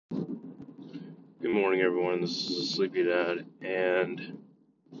Good morning, everyone. This is a Sleepy Dad, and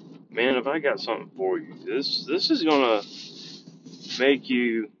man, if I got something for you, this is gonna make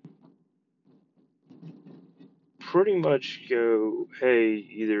you pretty much go, hey,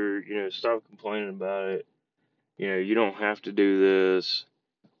 either stop complaining about it, you don't have to do this,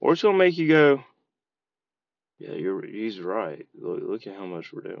 or it's gonna make you go, yeah, he's right. Look at how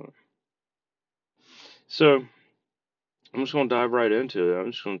much we're doing. So I'm just gonna dive right into it.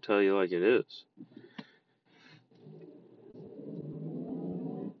 I'm just gonna tell you like it is.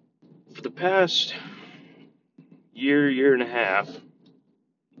 For the past year and a half,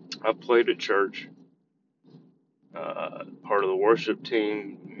 I've played at church. Part of the worship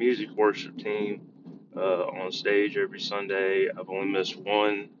team, music worship team, on stage every Sunday. I've only missed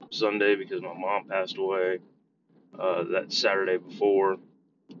one Sunday because my mom passed away that Saturday before,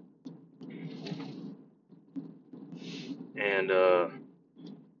 and I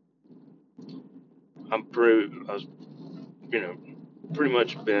was, you know, pretty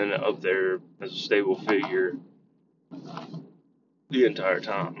much been up there as a stable figure the entire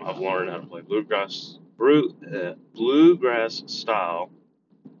time. I've learned how to play bluegrass style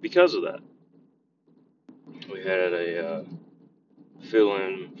because of that. We had a fill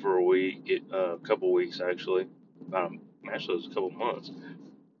in for a week, a couple weeks actually. Actually, it was a couple months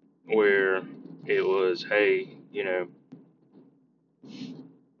where it was, hey,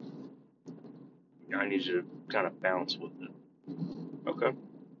 I need you to kind of bounce with it. Okay.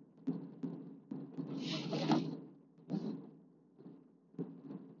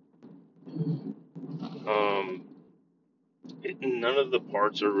 Um, None of the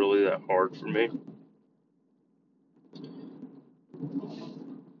parts are really that hard for me.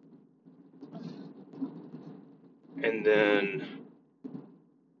 And then,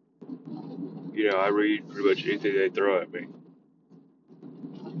 I read pretty much anything they throw at me.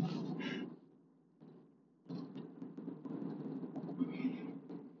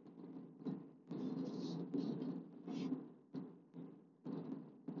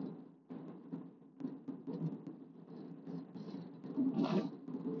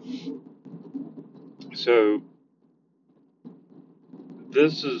 So,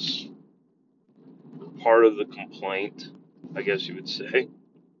 this is part of the complaint, I guess you would say.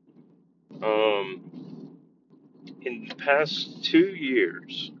 Um, in the past 2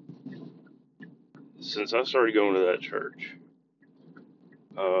 years, since I started going to that church,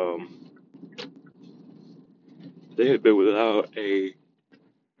 um, they had been without a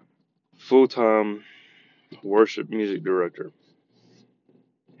full-time worship music director.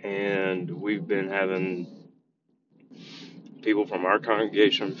 And we've been having people from our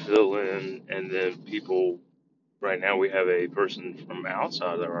congregation fill in, and then people, right now we have a person from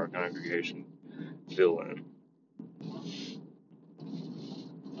outside of our congregation fill in.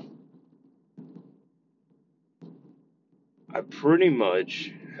 I pretty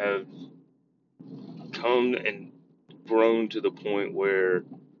much have come and grown to the point where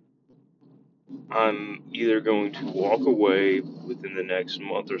I'm either going to walk away within the next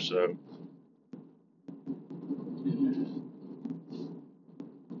month or so,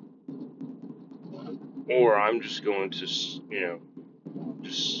 or I'm just going to,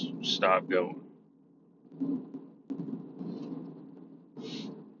 just stop going.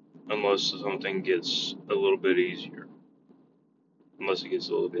 Unless something gets a little bit easier. Unless it gets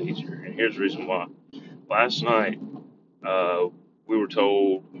a little bit easier. And here's the reason why. Last night, uh, we were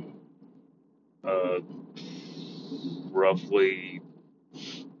told uh, roughly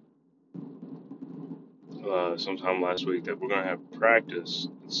sometime last week that we're going to have practice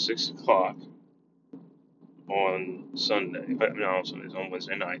at 6 o'clock on Sunday. Not on Sundays, on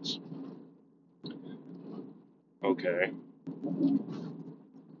Wednesday nights. Okay.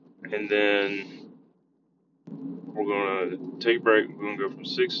 And then we're going to take a break. We're going to go from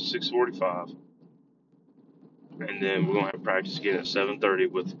 6 to 6:45. And then we're going to have practice again at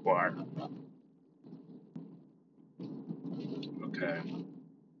 7:30 with the choir. Okay.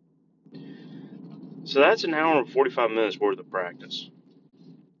 So that's an hour and 45 minutes worth of practice.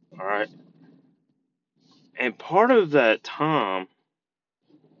 All right. And part of that time,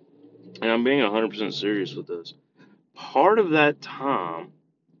 and I'm being 100% serious with this, part of that time,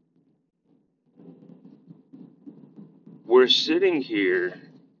 we're sitting here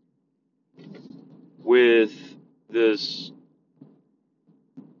with this,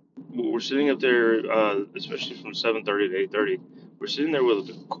 we're sitting up there, especially from 7:30 to 8:30, we're sitting there with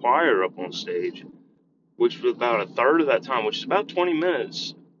the choir up on stage, which for about a third of that time, which is about 20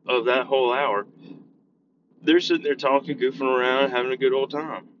 minutes of that whole hour, they're sitting there talking, goofing around, having a good old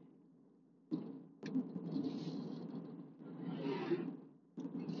time.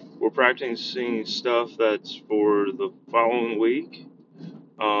 We're practicing stuff that's for the following week.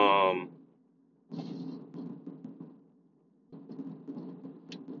 Um,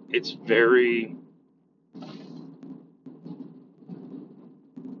 it's very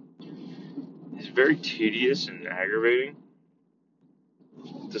tedious and aggravating,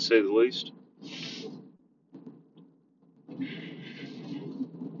 to say the least.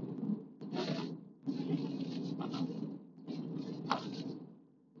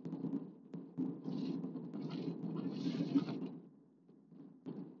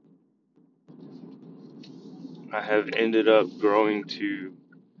 I have ended up growing to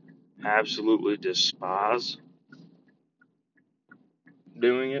absolutely despise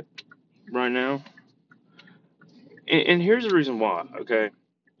doing it right now. And here's the reason why, okay?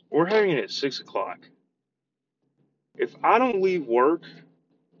 We're having it at 6 o'clock. If I don't leave work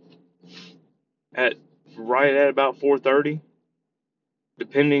at right at about 4:30,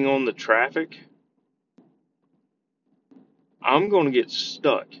 depending on the traffic, I'm going to get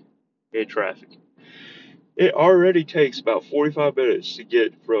stuck in traffic. It already takes about 45 minutes to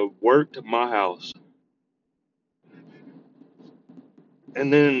get from work to my house.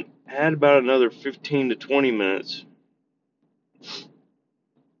 And then add about another 15 to 20 minutes,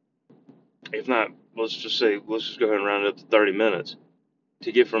 if not, let's just go ahead and round it up to 30 minutes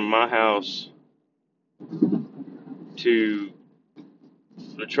to get from my house to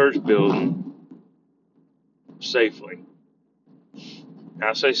the church building safely.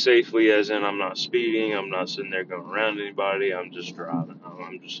 I say safely as in I'm not speeding, I'm not sitting there going around anybody, I'm just driving.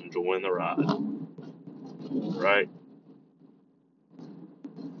 I'm just enjoying the ride, right?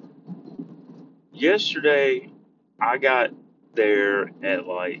 Yesterday, I got there at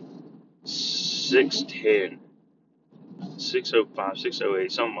like 6:10, 6:05,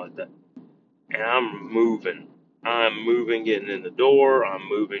 6:08, something like that. And I'm moving. I'm moving, getting in the door. I'm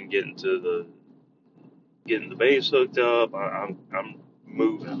moving, getting the base hooked up. I'm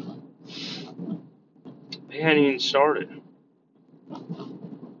moving. They hadn't even started.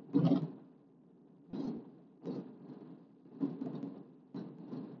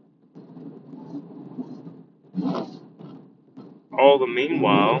 All the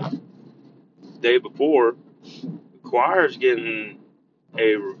meanwhile, day before, the choir's getting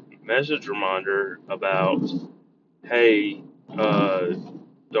a message reminder about, hey,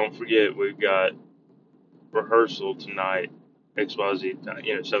 don't forget we've got rehearsal tonight, XYZ,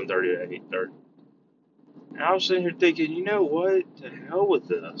 7:30 to 8:30. And I was sitting here thinking, you know what? To hell with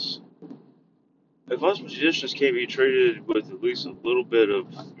this. If us musicians can't be treated with at least a little bit of,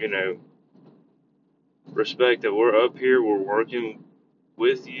 respect that we're up here, we're working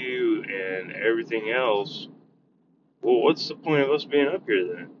with you and everything else, well, what's the point of us being up here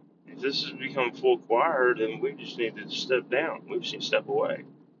then? If this has become full choir, then we just need to step down. We just need to step away.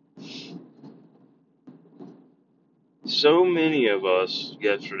 So many of us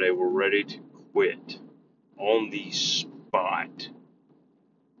yesterday were ready to quit on the spot.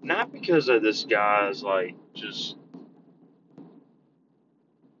 Not because of this guy's, like, just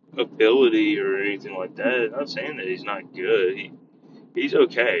ability or anything like that. I'm not saying that he's not good. He's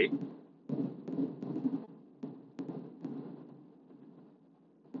okay.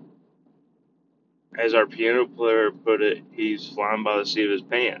 As our piano player put it, he's flying by the seat of his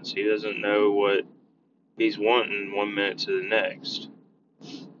pants. He doesn't know what he's wanting 1 minute to the next.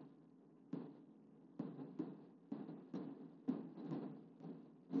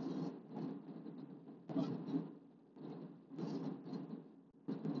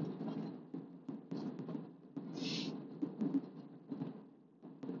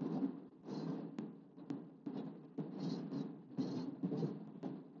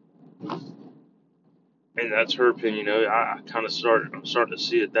 And that's her opinion. I'm starting to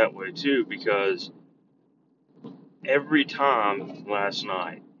see it that way too, because every time last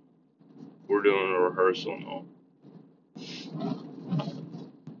night we're doing a rehearsal and all,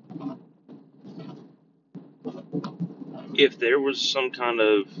 if there was some kind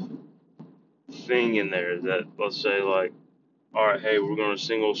of thing in there that, let's say, like, all right, hey, we're going to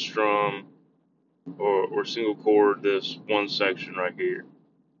single strum or single chord this one section right here,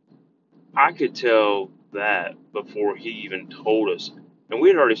 I could tell that before he even told us. And we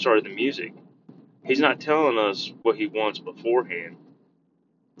had already started the music. He's not telling us what he wants beforehand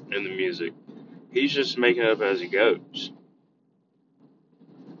in the music. He's just making it up as he goes.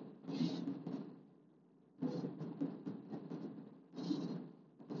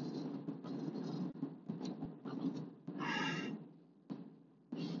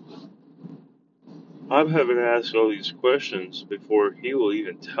 I'm having to ask all these questions before he will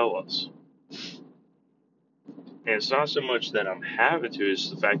even tell us. And it's not so much that I'm having to,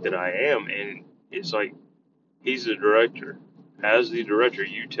 it's the fact that I am. And it's like, he's the director. As the director,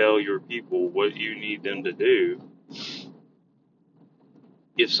 you tell your people what you need them to do.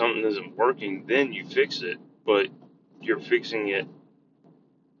 If something isn't working, then you fix it. But you're fixing it,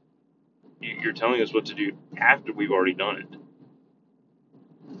 you're telling us what to do after we've already done it.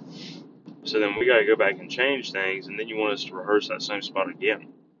 So then we got to go back and change things, and then you want us to rehearse that same spot again.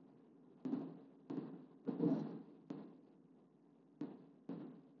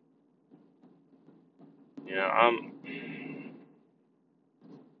 You know,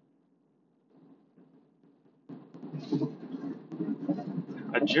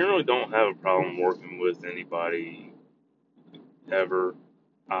 I generally don't have a problem working with anybody ever.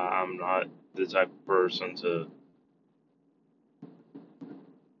 I'm not the type of person to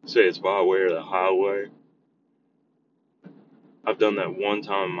say it's my way or the highway. I've done that one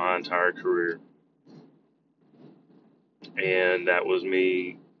time in my entire career, and that was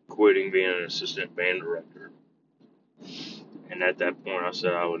me quitting being an assistant band director. And at that point, I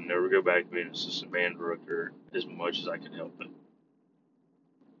said I would never go back to being an assistant band director as much as I could help it,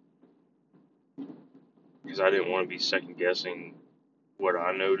 because I didn't want to be second guessing what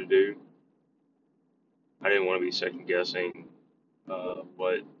I know to do. I didn't want to be second guessing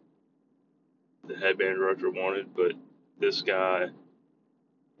what the head band director wanted, but this guy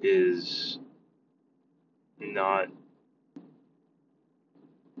is not,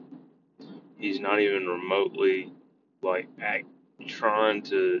 he's not even remotely like trying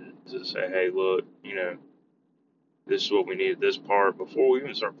to say, hey, look, you know, this is what we need at this part before we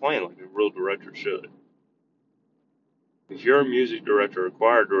even start playing, like a real director should. If you're a music director or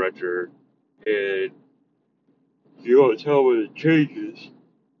choir director, and you don't tell them the changes,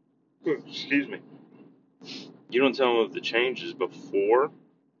 excuse me, you don't tell them of the changes before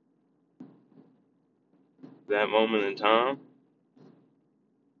that moment in time,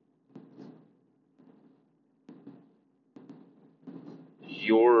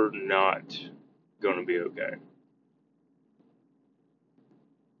 you're not going to be okay.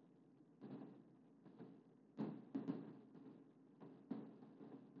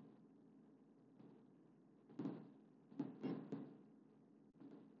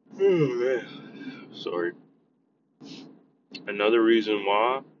 Oh, man. Sorry. Another reason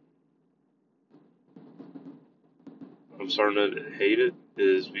why I'm starting to hate it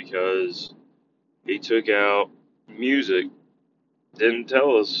is because he took out music, didn't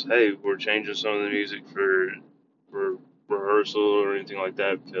tell us, hey, we're changing some of the music for rehearsal or anything like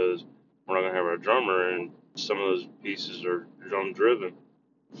that, because we're not gonna have our drummer, and some of those pieces are drum driven.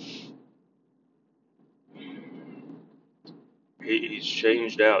 He's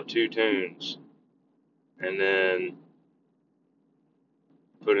changed out two tunes and then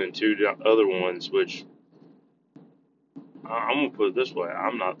put in two other ones, which I'm gonna put it this way: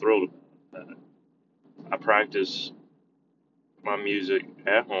 I'm not thrilled about that. I practice my music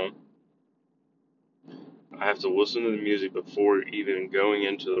at home. I have to listen to the music before even going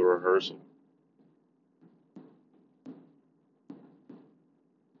into the rehearsal.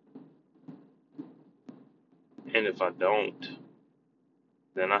 And if I don't,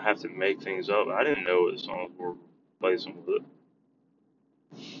 then I have to make things up. I didn't know what songs were placing with it.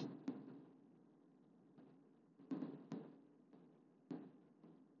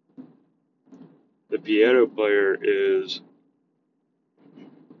 The piano player is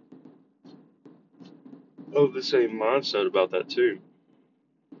of the same mindset about that too.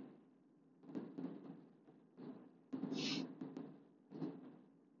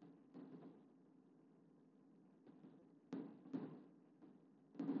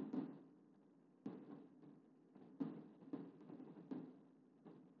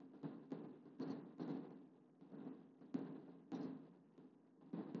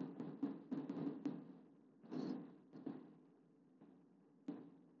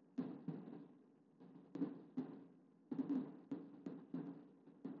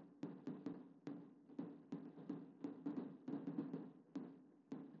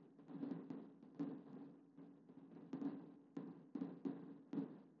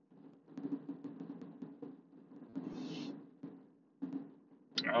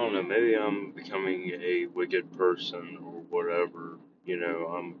 I don't know, maybe I'm becoming a wicked person or whatever. You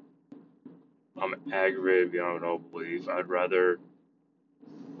know, I'm aggravated beyond all belief. I'd rather.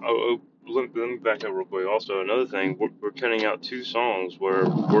 Let me back up real quick. Also, another thing, we're cutting out two songs where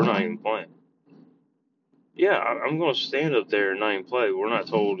we're not even playing. Yeah, I'm going to stand up there and not even play. We're not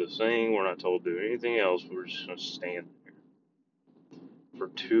told to sing. We're not told to do anything else. We're just going to stand there for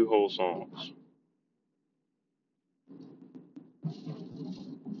two whole songs.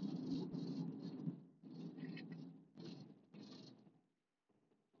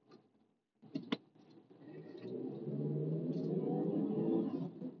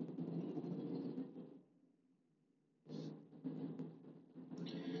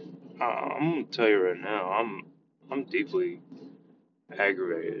 I'm gonna tell you right now, I'm deeply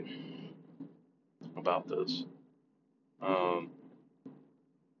aggravated about this. Um,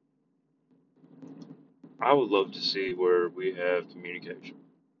 I would love to see where we have communication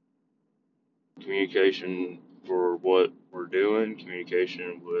for what we're doing,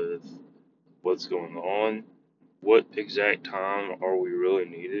 communication with what's going on, what exact time are we really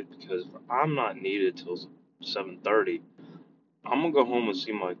needed? Because if I'm not needed till 7:30, I'm gonna go home and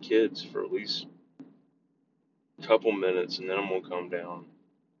see my kids for at least a couple minutes, and then I'm gonna come down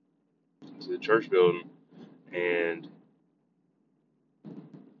to the church building and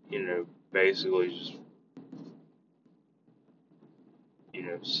basically just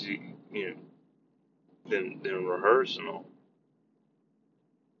see then rehearse and all.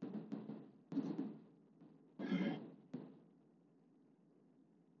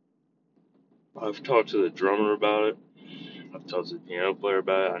 I've talked to the drummer about it. I've talked to the piano player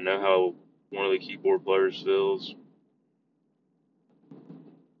about it. I know how one of the keyboard players feels.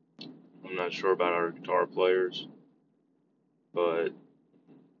 I'm not sure about our guitar players, but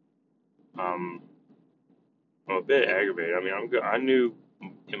I'm I'm a bit aggravated. I mean, I knew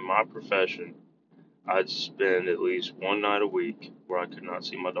in my profession I'd spend at least one night a week where I could not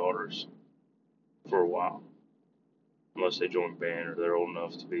see my daughters for a while, unless they join band or they're old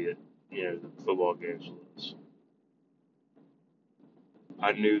enough to be at the football games with us.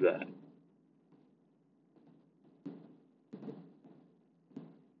 I knew that.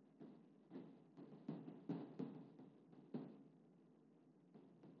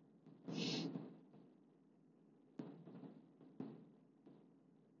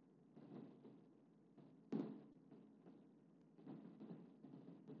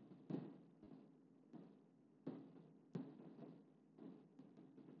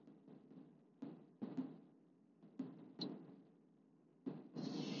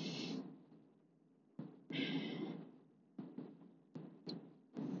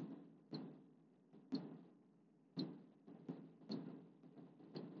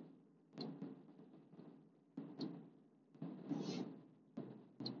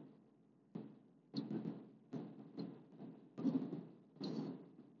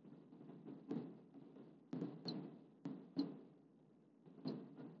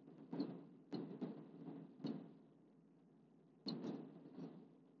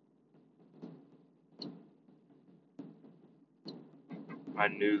 I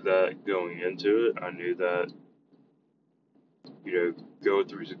knew that going into it. I knew that going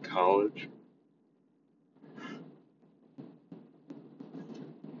through to college,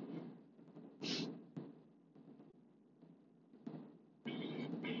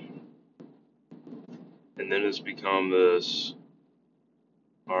 and then it's become this.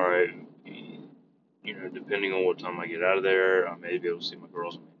 All right, depending on what time I get out of there, I may be able to see my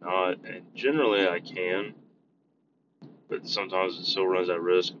girls, I may not, and generally I can. But sometimes it still runs that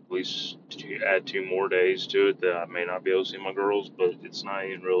risk. At least to add 2 more days to it that I may not be able to see my girls, but it's not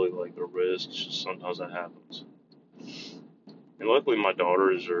even really like a risk. It's just sometimes that happens. And luckily, my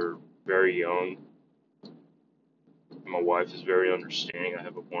daughters are very young. My wife is very understanding. I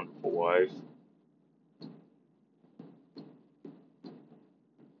have a wonderful wife.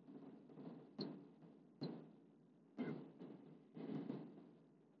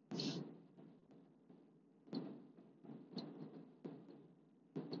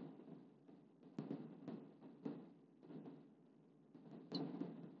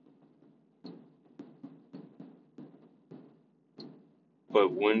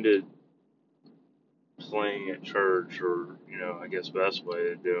 But when did playing at church, or I guess best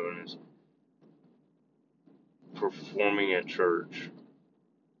way of doing is performing at church.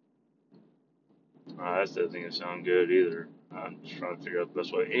 That doesn't even sound good either. I'm just trying to figure out the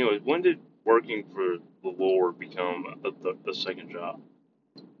best way. Anyways, when did working for the Lord become a second job?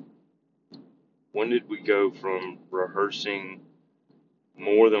 When did we go from rehearsing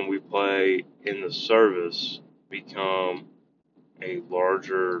more than we play in the service become a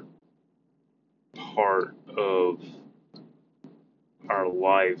larger part of our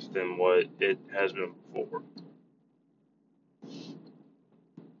life than what it has been before?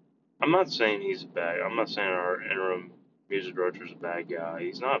 I'm not saying our interim music director is a bad guy.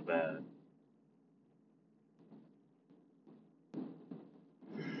 He's not bad.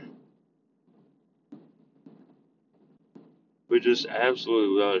 But just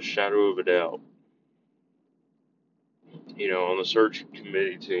absolutely without a shadow of a doubt, on the search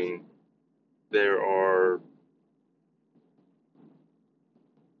committee team, there are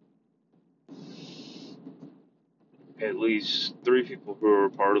at least 3 people who are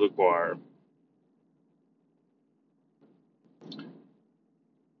part of the choir,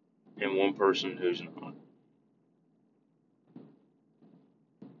 person who's not.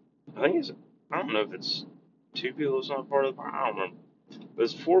 I think it's, I don't know if it's two people that's not part of the, I don't remember. But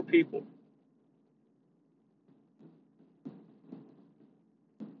it's four people.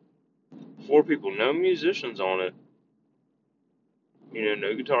 Four people, no musicians on it. You know,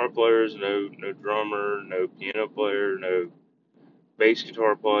 no guitar players, no drummer, no piano player, no bass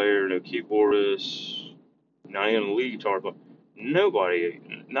guitar player, no keyboardist, not even a lead guitar player. Nobody,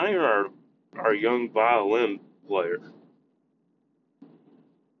 not even our young violin player.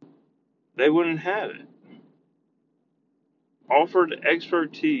 They wouldn't have it. Offered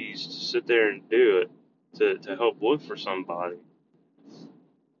expertise to sit there and do it, to help look for somebody.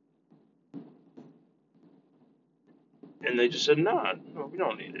 And they just said, nah, no, we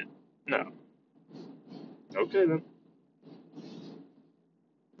don't need it. No. Okay then.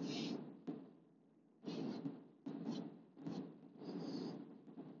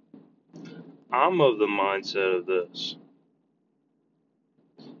 I'm of the mindset of this.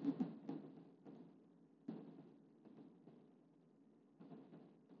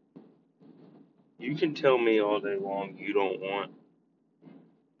 You can tell me all day long you don't want,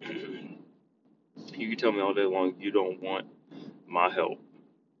 you can tell me all day long you don't want my help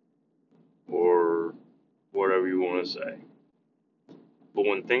or whatever you want to say. But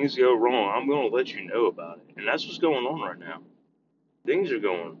when things go wrong, I'm going to let you know about it. And that's what's going on right now. Things are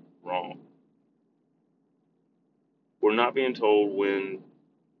going wrong. We're not being told when,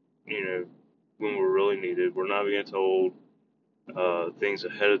 you know, when we're really needed. We're not being told things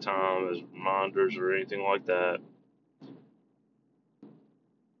ahead of time as reminders or anything like that.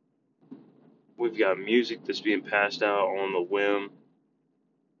 We've got music that's being passed out on the whim.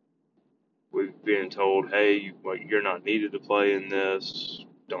 We've been told, hey, you're not needed to play in this.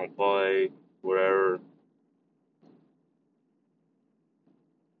 Don't play, whatever.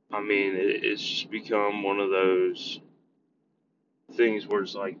 I mean, it's just become one of those things where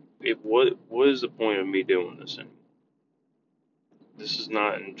it's like, what is the point of me doing this anymore? This is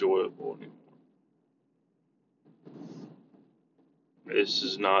not enjoyable anymore. This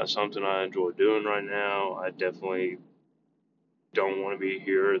is not something I enjoy doing right now. I definitely don't want to be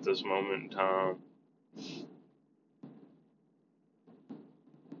here at this moment in time.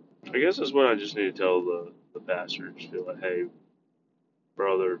 I guess that's what I just need to tell the pastors. Be like, hey,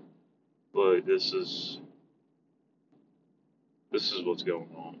 brother, look, this is what's going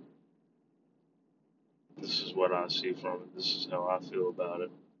on. This is what I see from it. This is how I feel about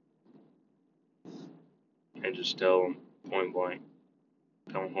it. And just tell them point blank.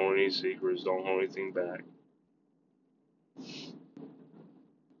 Don't hold any secrets. Don't hold anything back.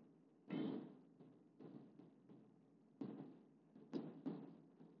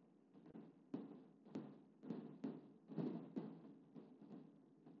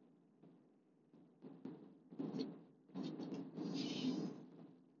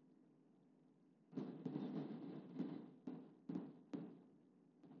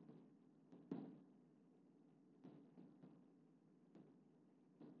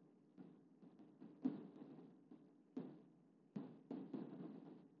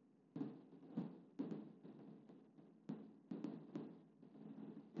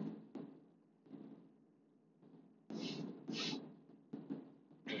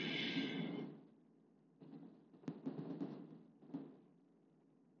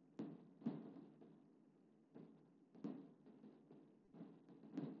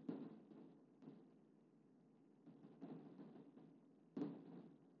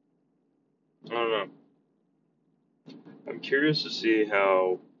 I don't know. I'm curious to see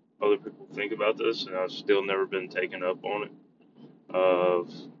how other people think about this, and I've still never been taken up on it.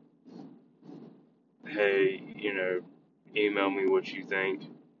 Of, hey, email me what you think.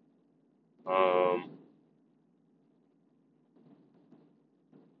 Um,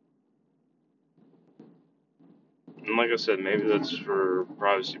 and like I said, maybe that's for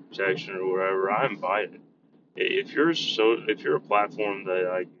privacy protection or whatever. I invite it. If you're a platform that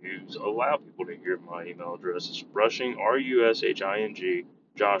I use, allow people to hear my email address. It's rushing rushing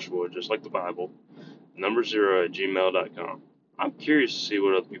Joshua, just like the Bible, number 0 at gmail.com. I'm curious to see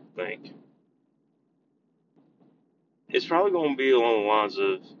what other people think. It's probably going to be along the lines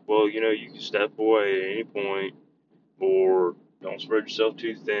of, well, you can step away at any point, or don't spread yourself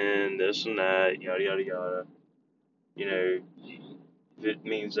too thin, this and that, yada yada yada. You know, if it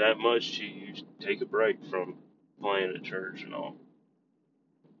means that much to you, take a break from playing at church and all.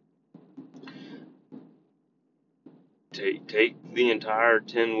 Take the entire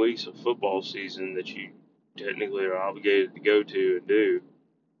 10 weeks of football season that you technically are obligated to go to and do.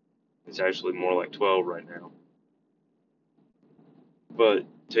 It's actually more like 12 right now. But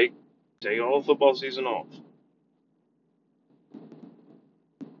take Take all football season off.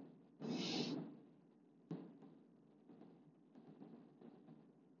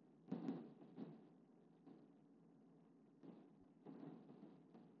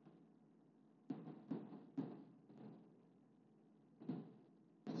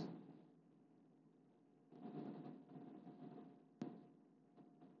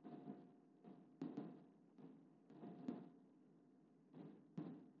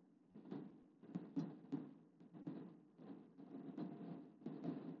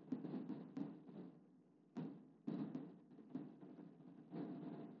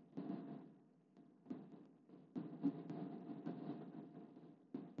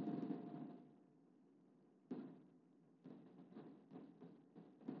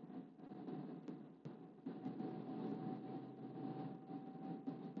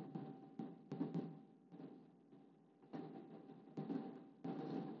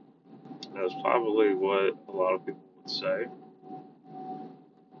 That's probably what a lot of people would say,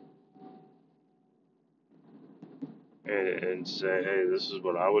 and say, hey, this is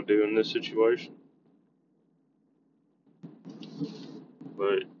what I would do in this situation.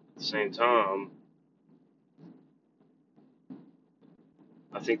 But at the same time,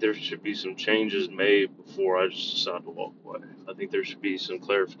 I think there should be some changes made before I just decide to walk away. I think there should be some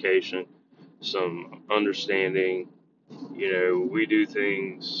clarification, some understanding. We do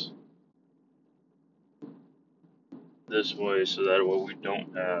things this way so that way we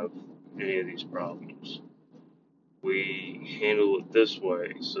don't have any of these problems. We handle it this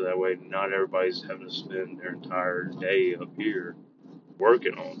way so that way not everybody's having to spend their entire day up here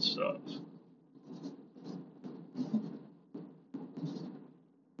working on stuff.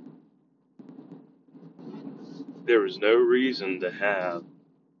 There was no reason to have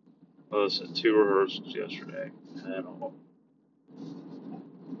us at 2 rehearsals yesterday at all.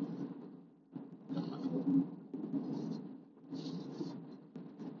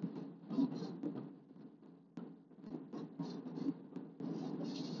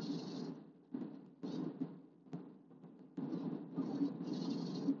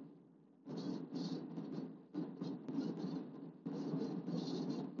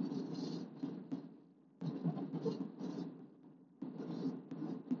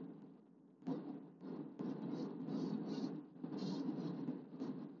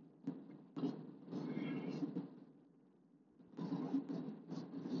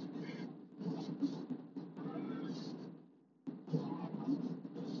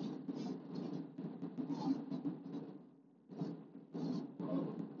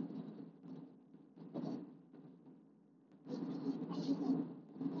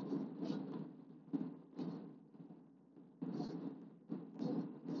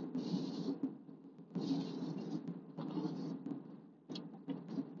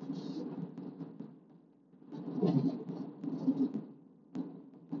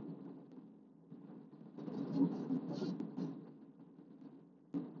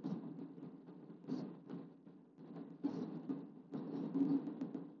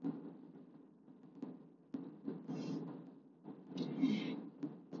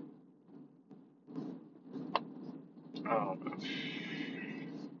 I don't know.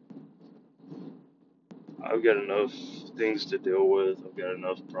 I've got enough things to deal with. I've got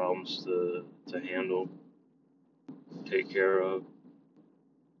enough problems to handle, take care of.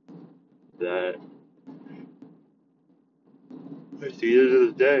 That at the end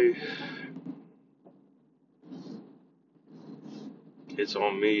of the day, it's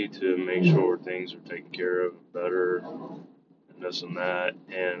on me to make sure things are taken care of better and this and that.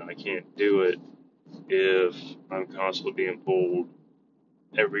 And I can't do it if I'm constantly being pulled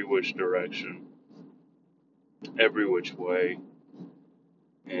every which direction, every which way,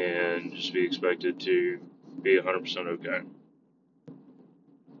 and just be expected to be 100% okay.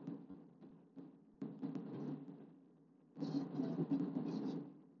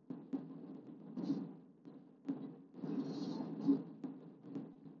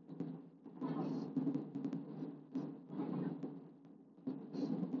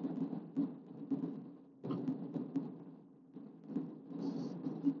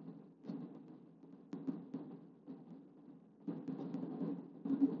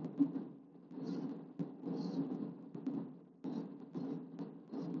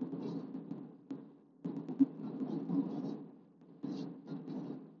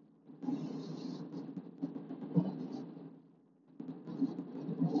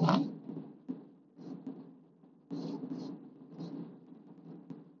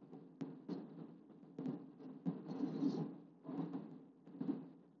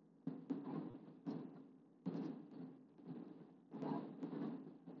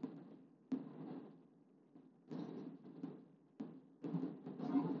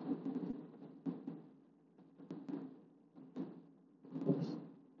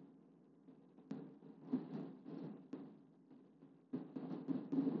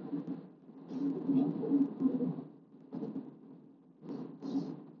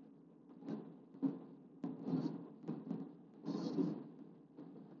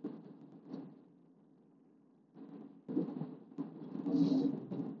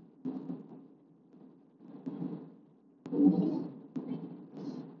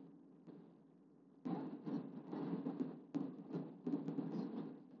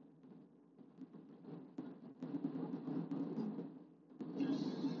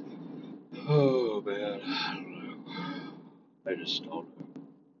 just stalled.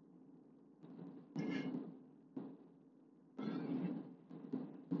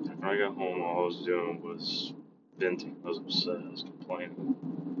 After I got home, all I was doing was venting. I was upset. I was complaining.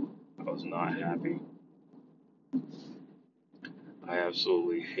 I was not happy. I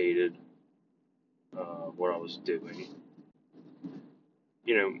absolutely hated what I was doing.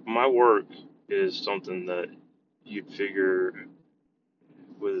 You know, my work is something that you'd figure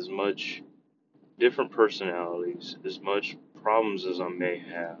with as much different personalities, as much problems as I may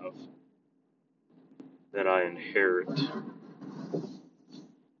have, that I inherit,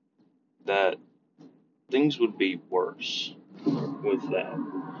 that things would be worse with that.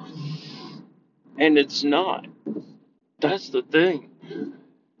 And it's not. That's the thing.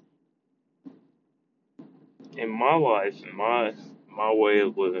 In my life, in my way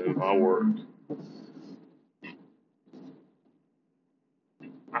of living, my work,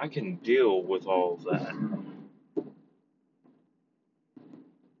 I can deal with all of that.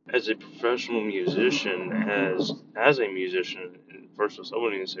 As a professional musician, as a musician, first of all, I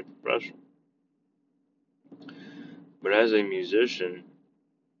wouldn't even say professional, but as a musician,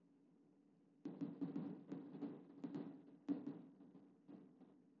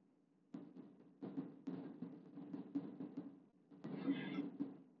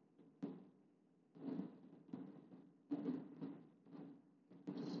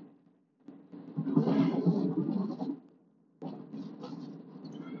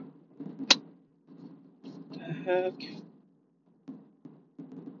 the heck,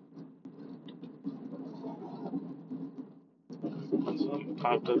 something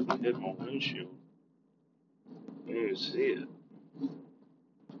popped up and hit my windshield. I didn't even see it.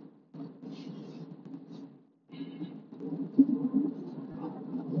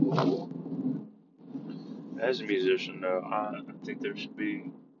 As a musician, though, I think there should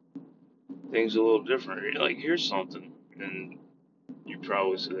be things a little different. Like, here's something, and you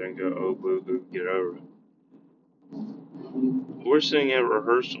probably sit there and go, "Oh, boo hoo, get over it." We're sitting at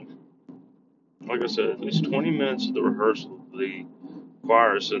rehearsal. Like I said, at least 20 minutes of the rehearsal, the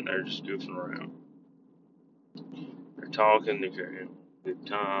choir is sitting there just goofing around. They're talking, they're carrying a good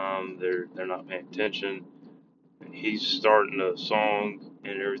time, they're not paying attention. And he's starting a song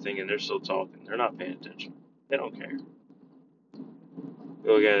and everything, and they're still talking. They're not paying attention. They don't care. They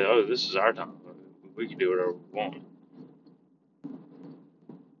look at it, oh, this is our time. We can do whatever we want.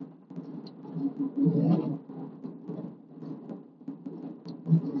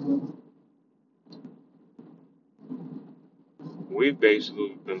 We've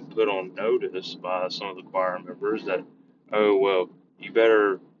basically been put on notice by some of the choir members that, oh, well, you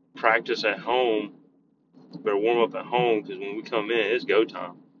better practice at home, better warm up at home, because when we come in, it's go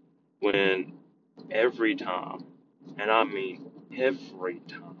time. When every time, and I mean every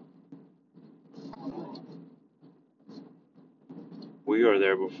time, we are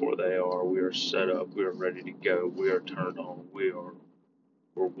there before they are. We are set up. We are ready to go. We are turned on. We're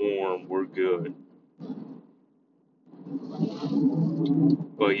warm. We're good.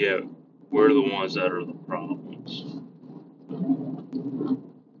 But yet, we're the ones that are the problems.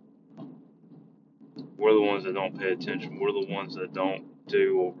 We're the ones that don't pay attention. We're the ones that don't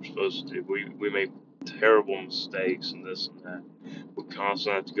do what we're supposed to do. We make terrible mistakes and this and that. We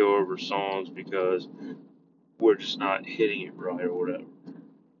constantly have to go over songs because we're just not hitting it right or whatever.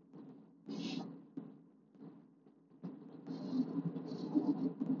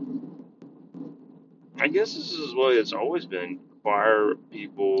 I guess this is what it's always been: choir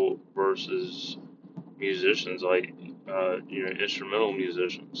people versus musicians, like instrumental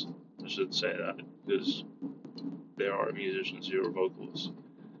musicians. I should say that because there are musicians who are vocalists.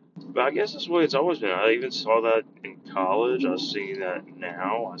 But I guess that's the way it's always been. I even saw that in college. I see that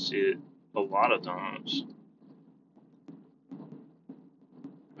now. I see it a lot of times.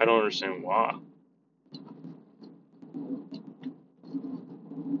 I don't understand why.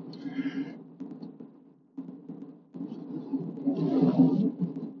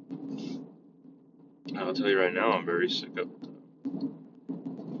 I'll tell you right now, I'm very sick of it.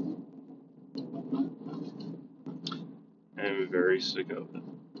 I'm very sick of it.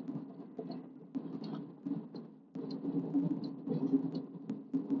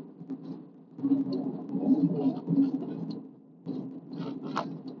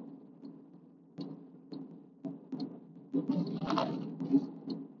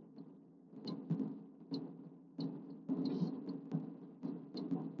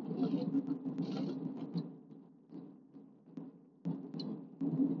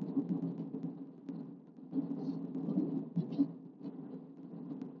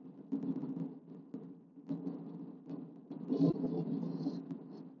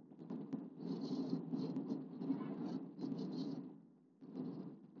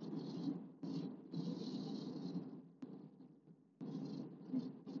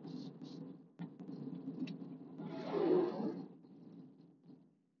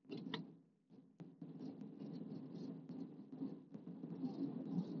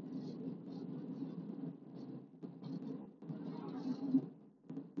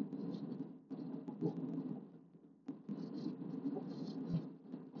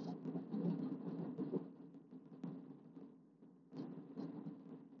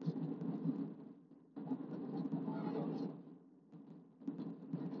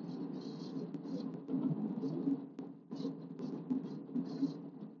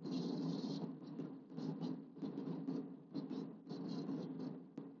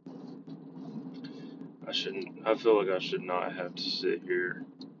 I feel like I should not have to sit here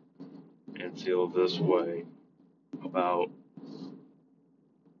and feel this way about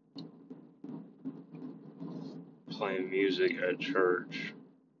playing music at church,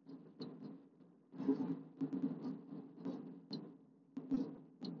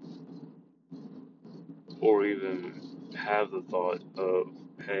 or even have the thought of,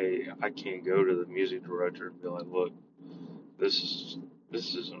 hey, I can't go to the music director and be like, look, this is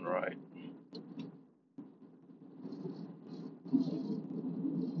this isn't right.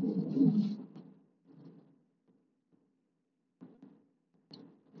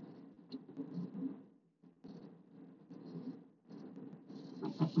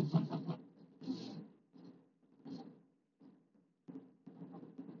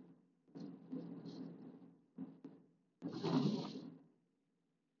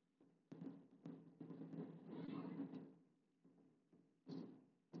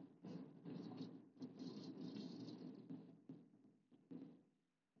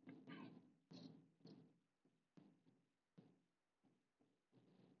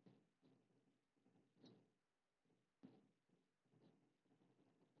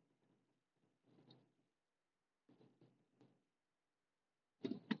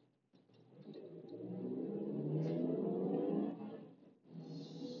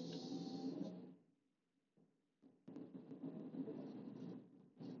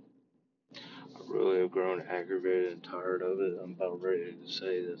 I really have grown aggravated and tired of it. I'm about ready to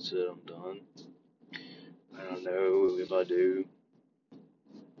say that's it, I'm done. I don't know if I do,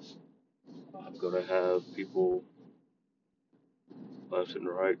 I'm gonna have people left and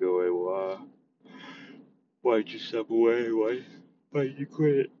right go, hey, why'd you step away? Why'd you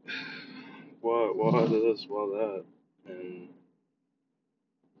quit? Why this? Why that? And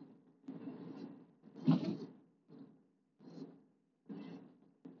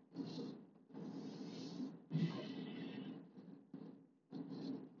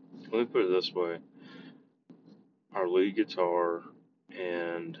let me put it this way: our lead guitar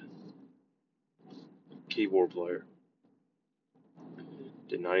and keyboard player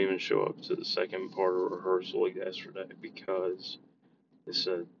did not even show up to the second part of rehearsal yesterday because they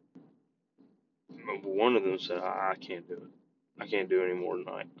said one of them said, I can't do it. I can't do any more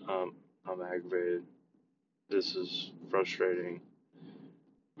tonight. I'm aggravated. This is frustrating.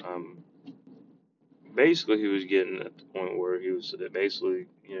 Um, Basically, he was getting at the point where he was basically,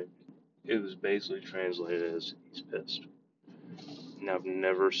 it was basically translated as he's pissed. And I've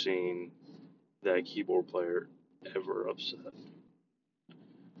never seen that keyboard player ever upset.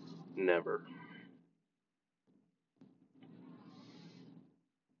 Never.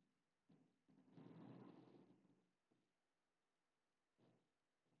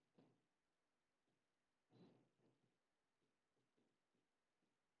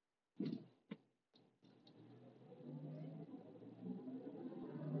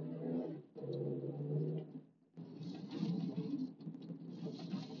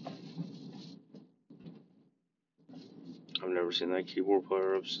 I've never seen that keyboard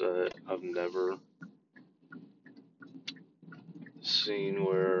player upset. I've never seen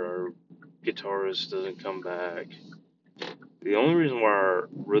where our guitarist doesn't come back. The only reason why our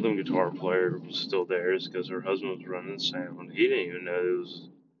rhythm guitar player was still there is because her husband was running sound. He didn't even know it was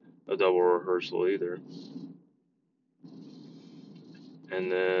a double rehearsal either.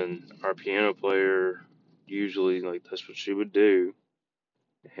 And then our piano player, usually, like, that's what she would do.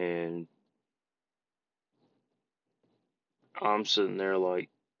 And I'm sitting there like,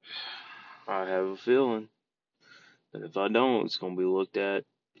 I have a feeling that if I don't, it's going to be looked at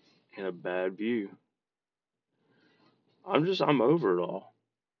in a bad view. I'm over it all.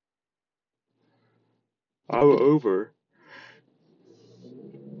 I'm over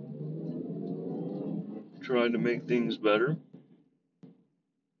trying to make things better,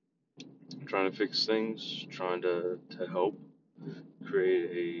 trying to fix things, trying to help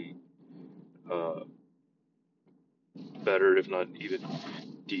create a better, if not even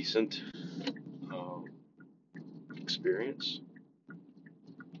decent, um, experience.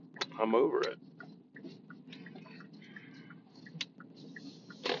 I'm over it.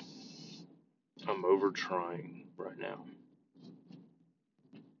 I'm over trying right now.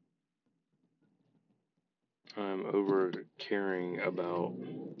 I'm over caring about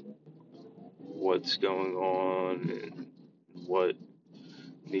what's going on and what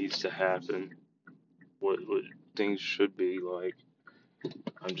needs to happen, what things should be like.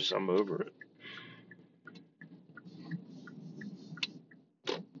 I'm over it.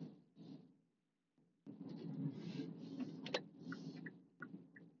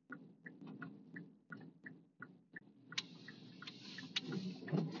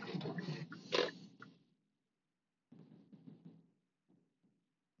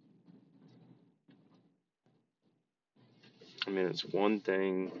 I mean, it's one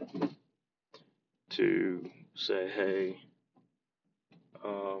thing to say, hey,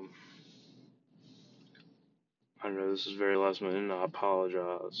 I know this is very last minute and I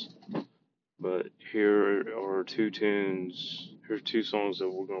apologize, but here are two tunes, here's two songs that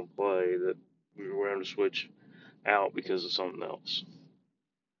we're going to play that we're going to switch out because of something else.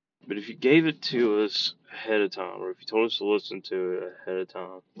 But if you gave it to us ahead of time, or if you told us to listen to it ahead of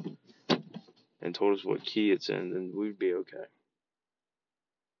time, and told us what key it's in, then we'd be okay.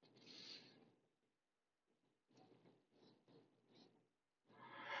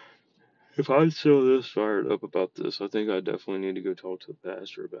 If I'm still this fired up about this, I think I definitely need to go talk to the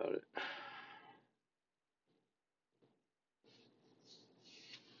pastor about it.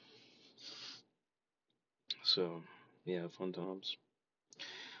 So, yeah, fun times.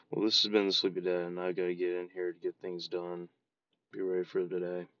 Well, this has been the Sleepy Dad, and I gotta get in here to get things done. Be ready for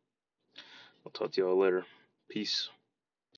today. I'll talk to y'all later. Peace.